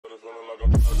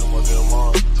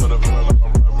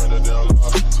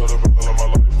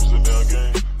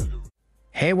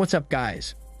Hey, what's up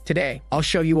guys? Today, I'll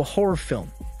show you a horror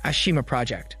film, HASHIMA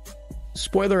Project.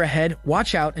 Spoiler ahead,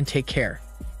 watch out and take care.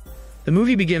 The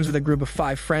movie begins with a group of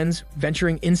 5 friends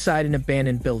venturing inside an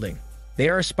abandoned building. They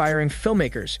are aspiring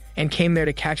filmmakers and came there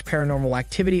to catch paranormal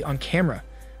activity on camera.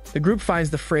 The group finds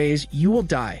the phrase, "You will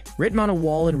die," written on a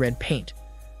wall in red paint.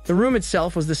 The room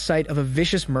itself was the site of a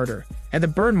vicious murder, and the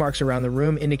burn marks around the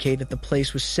room indicate that the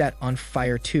place was set on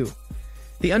fire too.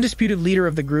 The undisputed leader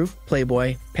of the group,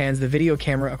 Playboy, pans the video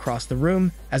camera across the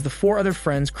room as the 4 other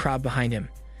friends crowd behind him.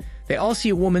 They all see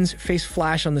a woman's face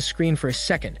flash on the screen for a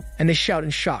second, and they shout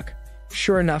in shock.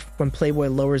 Sure enough, when Playboy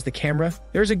lowers the camera,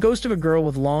 there's a ghost of a girl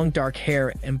with long dark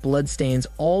hair and blood stains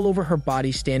all over her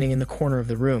body standing in the corner of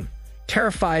the room.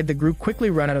 Terrified, the group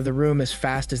quickly run out of the room as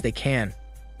fast as they can.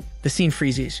 The scene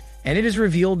freezes, and it is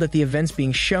revealed that the events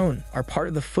being shown are part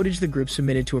of the footage the group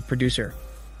submitted to a producer.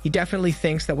 He definitely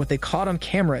thinks that what they caught on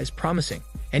camera is promising,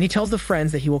 and he tells the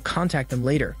friends that he will contact them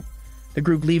later. The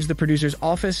group leaves the producer's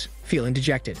office, feeling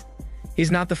dejected. He's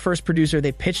not the first producer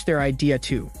they pitched their idea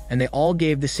to, and they all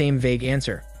gave the same vague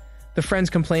answer. The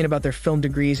friends complain about their film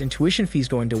degrees and tuition fees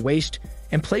going to waste,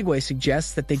 and Playboy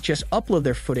suggests that they just upload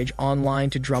their footage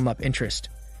online to drum up interest.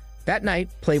 That night,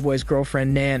 Playboy's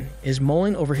girlfriend Nan is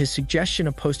mulling over his suggestion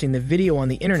of posting the video on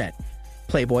the internet.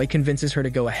 Playboy convinces her to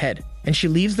go ahead, and she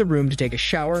leaves the room to take a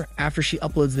shower after she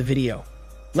uploads the video.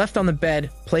 Left on the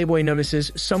bed, Playboy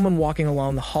notices someone walking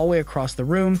along the hallway across the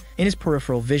room in his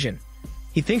peripheral vision.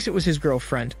 He thinks it was his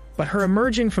girlfriend, but her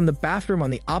emerging from the bathroom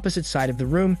on the opposite side of the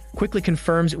room quickly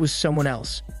confirms it was someone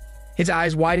else. His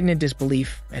eyes widen in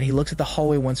disbelief, and he looks at the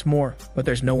hallway once more, but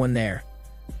there's no one there.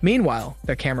 Meanwhile,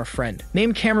 their camera friend,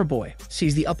 named Camera Boy,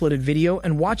 sees the uploaded video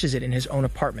and watches it in his own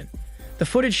apartment. The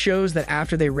footage shows that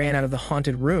after they ran out of the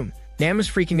haunted room, Nam was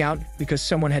freaking out because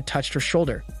someone had touched her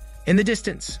shoulder. In the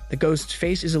distance, the ghost's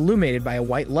face is illuminated by a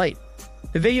white light.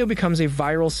 The video becomes a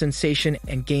viral sensation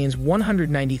and gains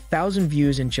 190,000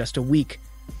 views in just a week.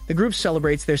 The group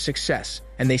celebrates their success,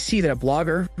 and they see that a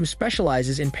blogger who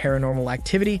specializes in paranormal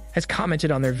activity has commented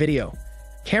on their video.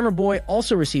 Camera Boy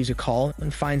also receives a call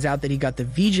and finds out that he got the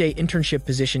VJ internship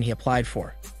position he applied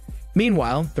for.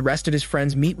 Meanwhile, the rest of his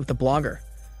friends meet with the blogger.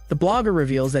 The blogger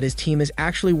reveals that his team is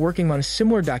actually working on a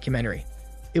similar documentary.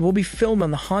 It will be filmed on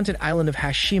the haunted island of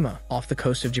HASHIMA off the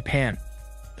coast of Japan.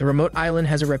 The remote island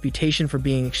has a reputation for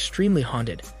being extremely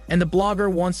haunted, and the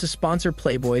blogger wants to sponsor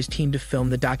Playboy's team to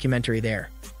film the documentary there.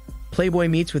 Playboy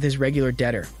meets with his regular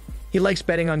debtor. He likes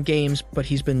betting on games, but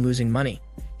he's been losing money.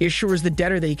 He assures the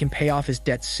debtor that he can pay off his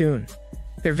debts soon.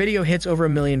 Their video hits over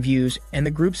 1 million views, and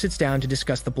the group sits down to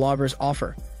discuss the blogger's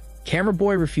offer. Camera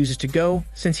Boy refuses to go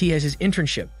since he has his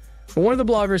internship, but one of the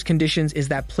blogger's conditions is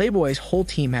that Playboy's whole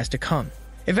team has to come.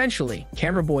 Eventually,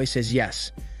 Camera Boy says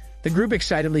yes. The group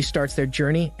excitedly starts their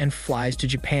journey and flies to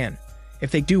Japan. If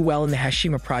they do well in the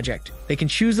HASHIMA project, they can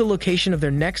choose the location of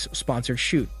their next sponsored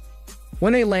shoot.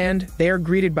 When they land, they are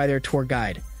greeted by their tour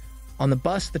guide. On the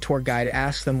bus, the tour guide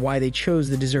asks them why they chose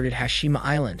the deserted HASHIMA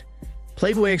island.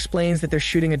 Playboy explains that they're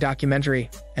shooting a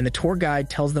documentary, and the tour guide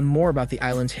tells them more about the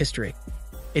island's history.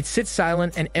 It sits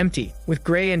silent and empty, with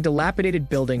gray and dilapidated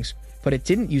buildings, but it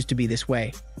didn't used to be this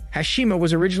way. HASHIMA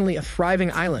was originally a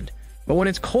thriving island, but when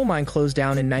its coal mine closed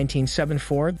down in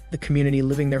 1974, the community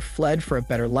living there fled for a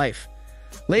better life.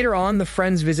 Later on, the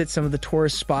friends visit some of the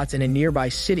tourist spots in a nearby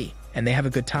city, and they have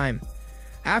a good time.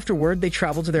 Afterward, they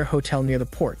travel to their hotel near the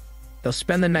port. They'll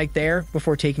spend the night there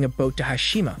before taking a boat to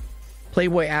HASHIMA.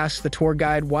 Playboy asks the tour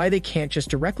guide why they can't just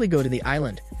directly go to the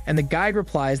island, and the guide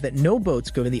replies that no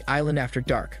boats go to the island after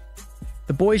dark.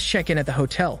 The boys check in at the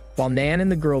hotel, while Nan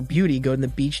and the girl Beauty go to the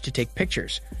beach to take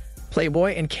pictures.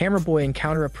 Playboy and Camera Boy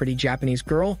encounter a pretty Japanese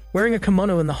girl wearing a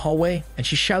kimono in the hallway, and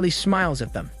she shyly smiles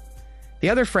at them. The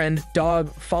other friend,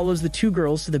 Dog, follows the 2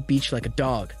 girls to the beach like a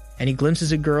dog, and he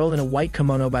glimpses a girl in a white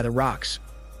kimono by the rocks.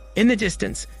 In the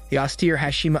distance, the austere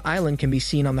HASHIMA island can be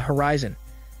seen on the horizon.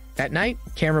 That night,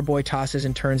 Camera Boy tosses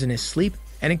and turns in his sleep,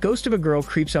 and a ghost of a girl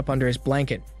creeps up under his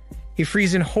blanket. He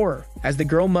freezes in horror as the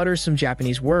girl mutters some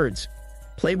Japanese words.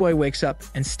 Playboy wakes up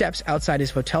and steps outside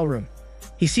his hotel room.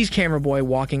 He sees Camera Boy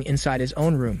walking inside his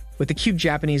own room with the cute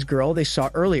Japanese girl they saw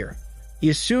earlier. He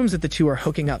assumes that the two are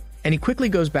hooking up, and he quickly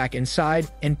goes back inside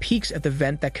and peeks at the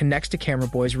vent that connects to Camera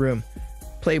Boy's room.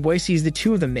 Playboy sees the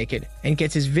 2 of them naked and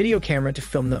gets his video camera to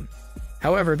film them.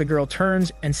 However, the girl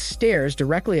turns and stares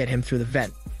directly at him through the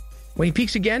vent. When he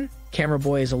peeks again, Camera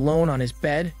Boy is alone on his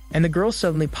bed, and the girl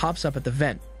suddenly pops up at the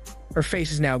vent. Her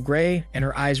face is now gray and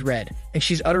her eyes red, and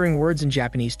she's uttering words in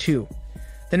Japanese too.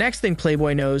 The next thing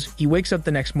Playboy knows, he wakes up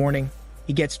the next morning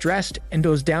He gets dressed and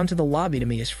goes down to the lobby to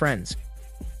meet his friends.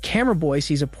 Camera boy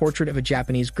sees a portrait of a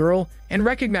Japanese girl and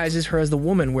recognizes her as the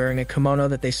woman wearing a kimono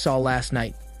that they saw last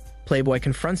night. Playboy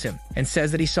confronts him and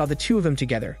says that he saw the two of them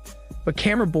together, but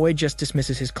Camera boy just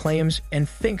dismisses his claims and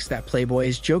thinks that Playboy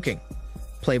is joking.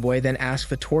 Playboy then asks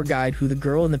the tour guide who the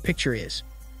girl in the picture is.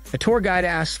 The tour guide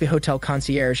asks the hotel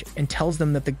concierge and tells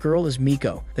them that the girl is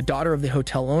Miko, the daughter of the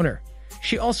hotel owner.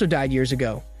 She also died years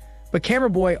ago. But Camera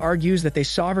boy argues that they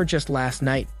saw her just last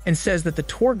night and says that the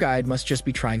tour guide must just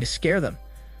be trying to scare them.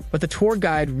 But the tour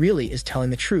guide really is telling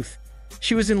the truth.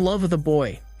 She was in love with a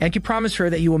boy, and he promised her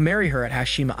that he will marry her at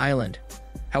Hashima Island.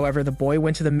 However, the boy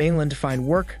went to the mainland to find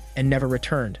work and never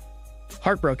returned.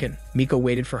 Heartbroken, Miko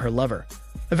waited for her lover.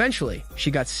 Eventually,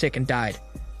 she got sick and died.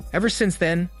 Ever since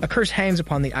then, a curse hangs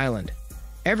upon the island.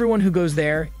 Everyone who goes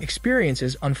there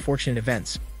experiences unfortunate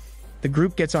events. The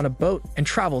group gets on a boat and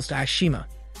travels to Hashima.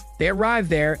 They arrive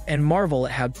there and marvel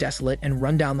at how desolate and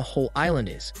rundown the whole island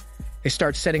is. They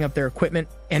start setting up their equipment,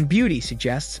 and Beauty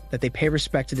suggests that they pay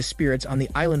respect to the spirits on the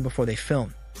island before they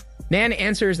film. Nan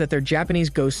answers that they're Japanese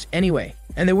ghosts anyway,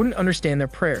 and they wouldn't understand their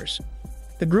prayers.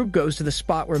 The group goes to the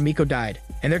spot where Miko died,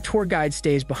 and their tour guide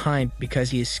stays behind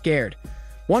because he is scared.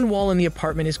 One wall in the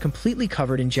apartment is completely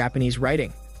covered in Japanese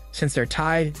writing. Since they're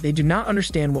tied, they do not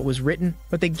understand what was written,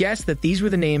 but they guess that these were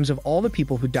the names of all the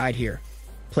people who died here.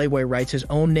 Playboy writes his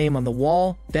own name on the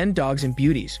wall, then Dogs and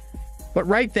Beauty's. But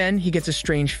right then, he gets a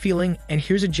strange feeling and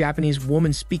hears a Japanese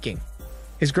woman speaking.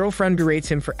 His girlfriend berates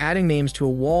him for adding names to a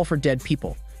wall for dead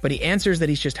people, but he answers that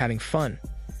he's just having fun.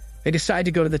 They decide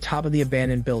to go to the top of the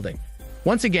abandoned building.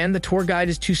 Once again, the tour guide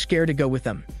is too scared to go with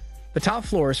them. The top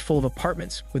floor is full of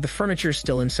apartments, with the furniture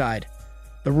still inside.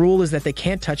 The rule is that they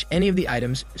can't touch any of the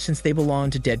items since they belong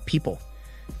to dead people.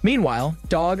 Meanwhile,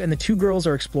 Dog and the two girls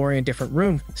are exploring a different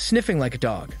room, sniffing like a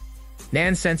dog.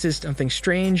 Nan senses something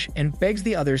strange and begs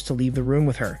the others to leave the room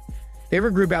with her. They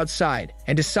regroup outside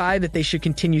and decide that they should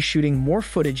continue shooting more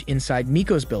footage inside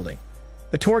Miko's building.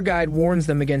 The tour guide warns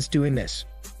them against doing this,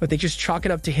 but they just chalk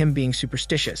it up to him being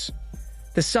superstitious.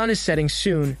 The sun is setting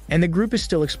soon, and the group is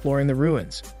still exploring the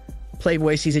ruins.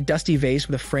 Playboy sees a dusty vase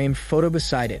with a framed photo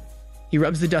beside it. He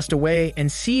rubs the dust away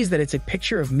and sees that it's a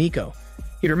picture of Miko.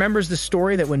 He remembers the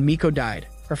story that when Miko died,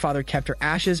 her father kept her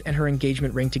ashes and her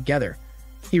engagement ring together.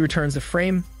 He returns the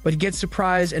frame, but he gets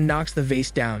surprised and knocks the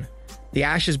vase down. The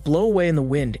ashes blow away in the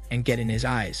wind and get in his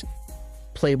eyes.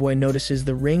 Playboy notices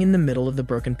the ring in the middle of the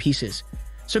broken pieces,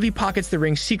 so he pockets the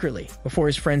ring secretly before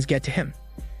his friends get to him.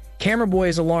 Camera boy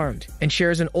is alarmed and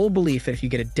shares an old belief that if you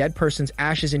get a dead person's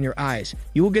ashes in your eyes,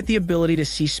 you will get the ability to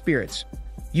see spirits.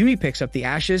 Yuni picks up the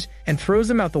ashes and throws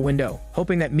them out the window,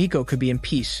 hoping that Miko could be in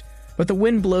peace. But the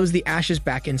wind blows the ashes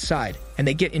back inside, and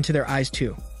they get into their eyes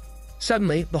too.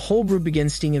 Suddenly, the whole group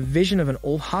begins seeing a vision of an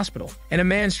old hospital and a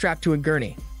man strapped to a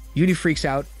gurney. Yuni freaks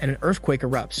out and an earthquake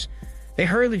erupts. They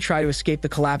hurriedly try to escape the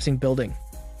collapsing building.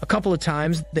 A couple of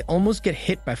times, they almost get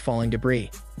hit by falling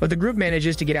debris, but the group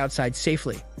manages to get outside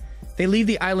safely. They leave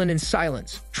the island in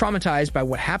silence, traumatized by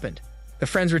what happened. The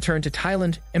friends return to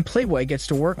Thailand, and Playboy gets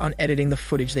to work on editing the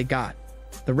footage they got.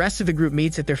 The rest of the group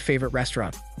meets at their favorite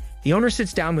restaurant. The owner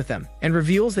sits down with them and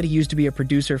reveals that he used to be a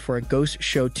producer for a ghost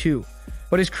show too,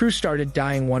 but his crew started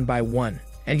dying one by one,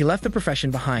 and he left the profession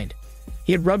behind.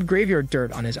 He had rubbed graveyard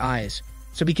dirt on his eyes,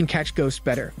 so he can catch ghosts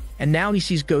better, and now he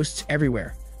sees ghosts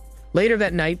everywhere. Later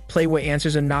that night, Playboy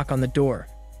answers a knock on the door.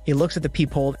 He looks at the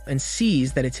peephole and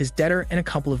sees that it's his debtor and a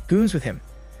couple of goons with him.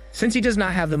 Since he does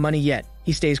not have the money yet,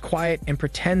 he stays quiet and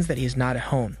pretends that he is not at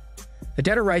home. The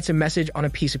debtor writes a message on a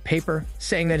piece of paper,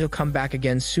 saying that he'll come back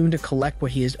again soon to collect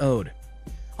what he is owed.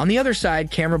 On the other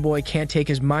side, Camera Boy can't take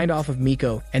his mind off of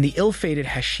Miko and the ill-fated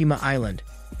Hashima Island.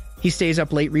 He stays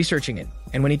up late researching it,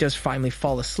 and when he does finally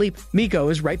fall asleep, Miko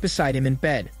is right beside him in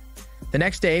bed. The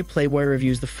next day, Playboy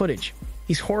reviews the footage.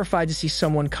 He's horrified to see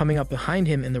someone coming up behind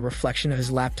him in the reflection of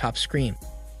his laptop screen.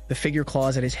 The figure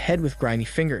claws at his head with grimy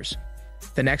fingers.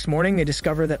 The next morning, they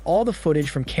discover that all the footage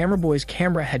from Camera Boy's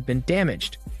camera had been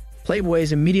damaged. Playboy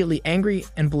is immediately angry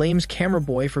and blames Camera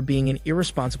Boy for being an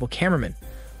irresponsible cameraman,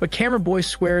 but Camera Boy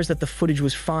swears that the footage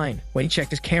was fine when he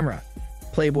checked his camera.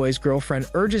 Playboy's girlfriend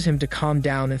urges him to calm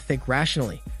down and think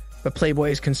rationally, but Playboy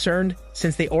is concerned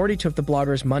since they already took the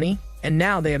blogger's money and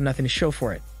now they have nothing to show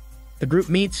for it. The group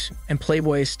meets, and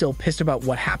Playboy is still pissed about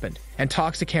what happened and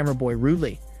talks to Camera Boy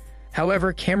rudely.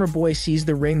 However, Camera Boy sees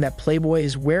the ring that Playboy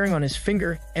is wearing on his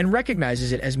finger and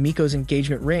recognizes it as Miko's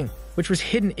engagement ring, which was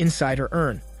hidden inside her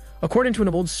urn. According to an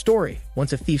old story,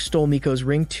 once a thief stole Miko's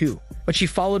ring too, but she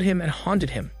followed him and haunted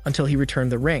him until he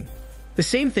returned the ring. The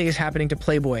same thing is happening to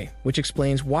Playboy, which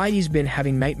explains why he's been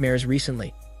having nightmares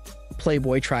recently.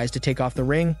 Playboy tries to take off the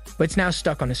ring, but it's now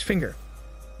stuck on his finger.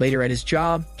 Later at his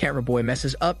job, Camera Boy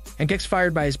messes up and gets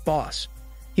fired by his boss.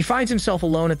 He finds himself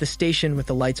alone at the station with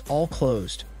the lights all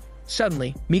closed.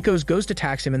 Suddenly, Miko's ghost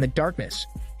attacks him in the darkness.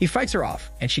 He fights her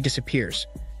off, and she disappears.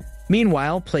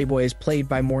 Meanwhile, Playboy is plagued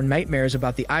by more nightmares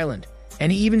about the island,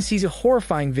 and he even sees a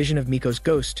horrifying vision of Miko's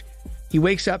ghost. He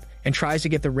wakes up and tries to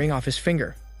get the ring off his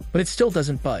finger, but it still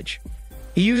doesn't budge.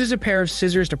 He uses a pair of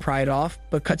scissors to pry it off,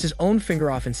 but cuts his own finger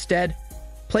off instead.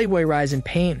 Playboy writhes in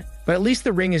pain, but at least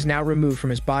the ring is now removed from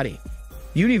his body.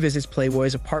 Beauty visits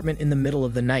Playboy's apartment in the middle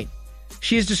of the night.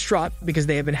 She is distraught because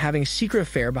they have been having a secret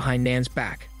affair behind Nan's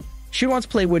back. She wants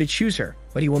Playboy to choose her,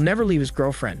 but he will never leave his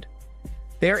girlfriend.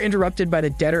 They are interrupted by the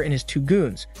debtor and his two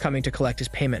goons coming to collect his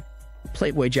payment.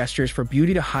 Playboy gestures for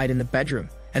Beauty to hide in the bedroom,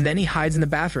 and then he hides in the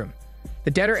bathroom.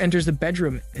 The debtor enters the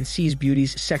bedroom and sees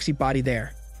Beauty's sexy body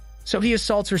there. So he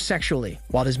assaults her sexually,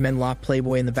 while his men lock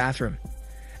Playboy in the bathroom.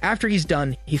 After he's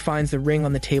done, he finds the ring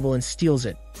on the table and steals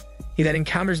it. He then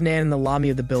encounters Nan in the lobby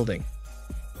of the building.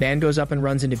 Nan goes up and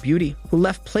runs into Beauty, who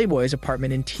left Playboy's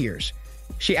apartment in tears.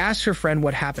 She asks her friend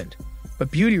what happened, but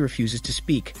Beauty refuses to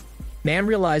speak. Nan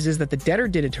realizes that the debtor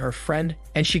did it to her friend,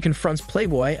 and she confronts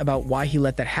Playboy about why he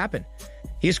let that happen.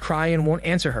 He is crying and won't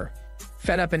answer her.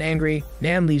 Fed up and angry,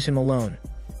 Nan leaves him alone.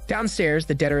 Downstairs,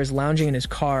 the debtor is lounging in his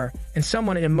car, and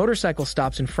someone in a motorcycle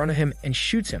stops in front of him and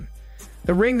shoots him.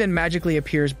 The ring then magically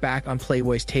appears back on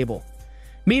Playboy's table.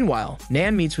 Meanwhile,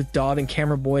 Nan meets with Dog and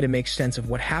Camera Boy to make sense of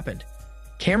what happened.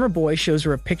 Camera Boy shows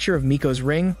her a picture of Miko's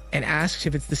ring and asks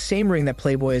if it's the same ring that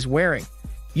Playboy is wearing.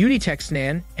 Beauty texts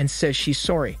Nan and says she's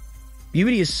sorry.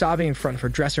 Beauty is sobbing in front of her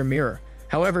dresser mirror.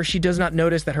 However, she does not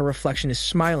notice that her reflection is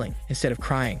smiling instead of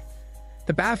crying.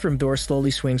 The bathroom door slowly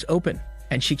swings open,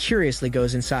 and she curiously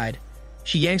goes inside.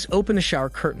 She yanks open the shower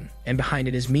curtain, and behind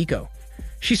it is Miko.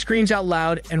 She screams out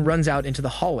loud and runs out into the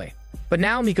hallway. But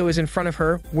now Miko is in front of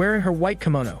her, wearing her white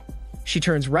kimono. She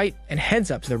turns right and heads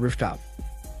up to the rooftop.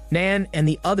 Nan and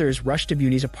the others rush to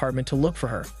Beauty's apartment to look for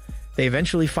her. They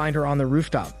eventually find her on the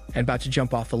rooftop and about to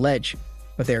jump off the ledge,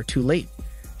 but they are too late.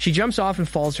 She jumps off and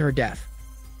falls to her death.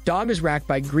 Dog is racked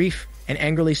by grief and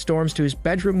angrily storms to his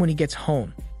bedroom when he gets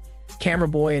home. Camera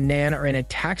Boy and Nan are in a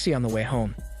taxi on the way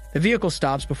home. The vehicle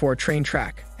stops before a train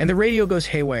track, and the radio goes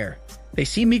haywire. They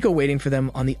see Miko waiting for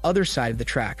them on the other side of the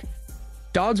track.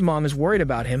 Dog's mom is worried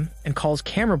about him and calls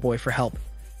Camera Boy for help.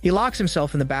 He locks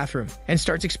himself in the bathroom and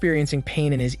starts experiencing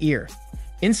pain in his ear.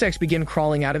 Insects begin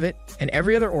crawling out of it and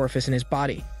every other orifice in his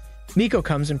body. Miko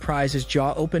comes and pries his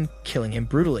jaw open, killing him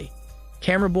brutally.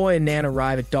 Camera Boy and Nan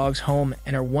arrive at Dog's home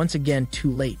and are once again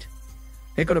too late.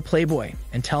 They go to Playboy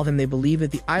and tell him they believe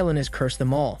that the island has cursed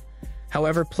them all.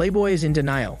 However, Playboy is in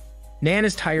denial. Nan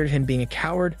is tired of him being a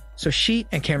coward, so she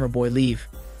and Camera Boy leave.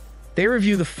 They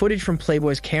review the footage from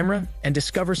Playboy's camera and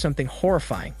discover something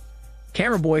horrifying.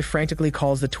 Camera Boy frantically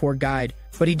calls the tour guide,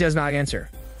 but he does not answer.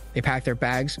 They pack their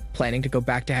bags, planning to go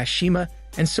back to Hashima,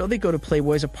 and so they go to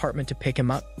Playboy's apartment to pick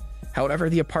him up. However,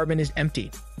 the apartment is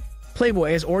empty.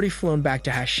 Playboy has already flown back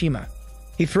to Hashima.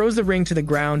 He throws the ring to the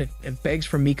ground and begs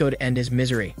for Miko to end his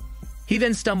misery. He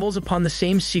then stumbles upon the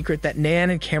same secret that Nan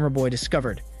and Camera Boy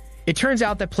discovered. It turns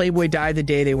out that Playboy died the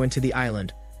day they went to the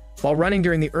island. While running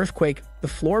during the earthquake, the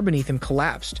floor beneath him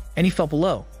collapsed, and he fell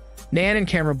below. Nan and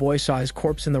Camera Boy saw his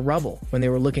corpse in the rubble when they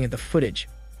were looking at the footage.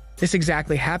 This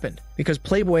exactly happened because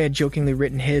Playboy had jokingly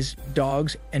written his,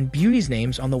 Dog's, and Beauty's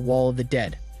names on the wall of the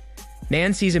dead.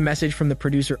 Nan sees a message from the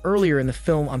producer earlier in the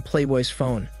film on Playboy's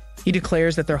phone. He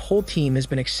declares that their whole team has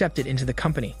been accepted into the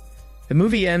company. The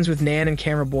movie ends with Nan and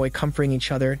Camera Boy comforting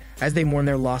each other as they mourn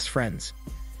their lost friends.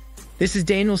 This is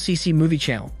Daniel CC Movie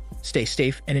Channel. Stay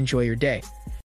safe and enjoy your day.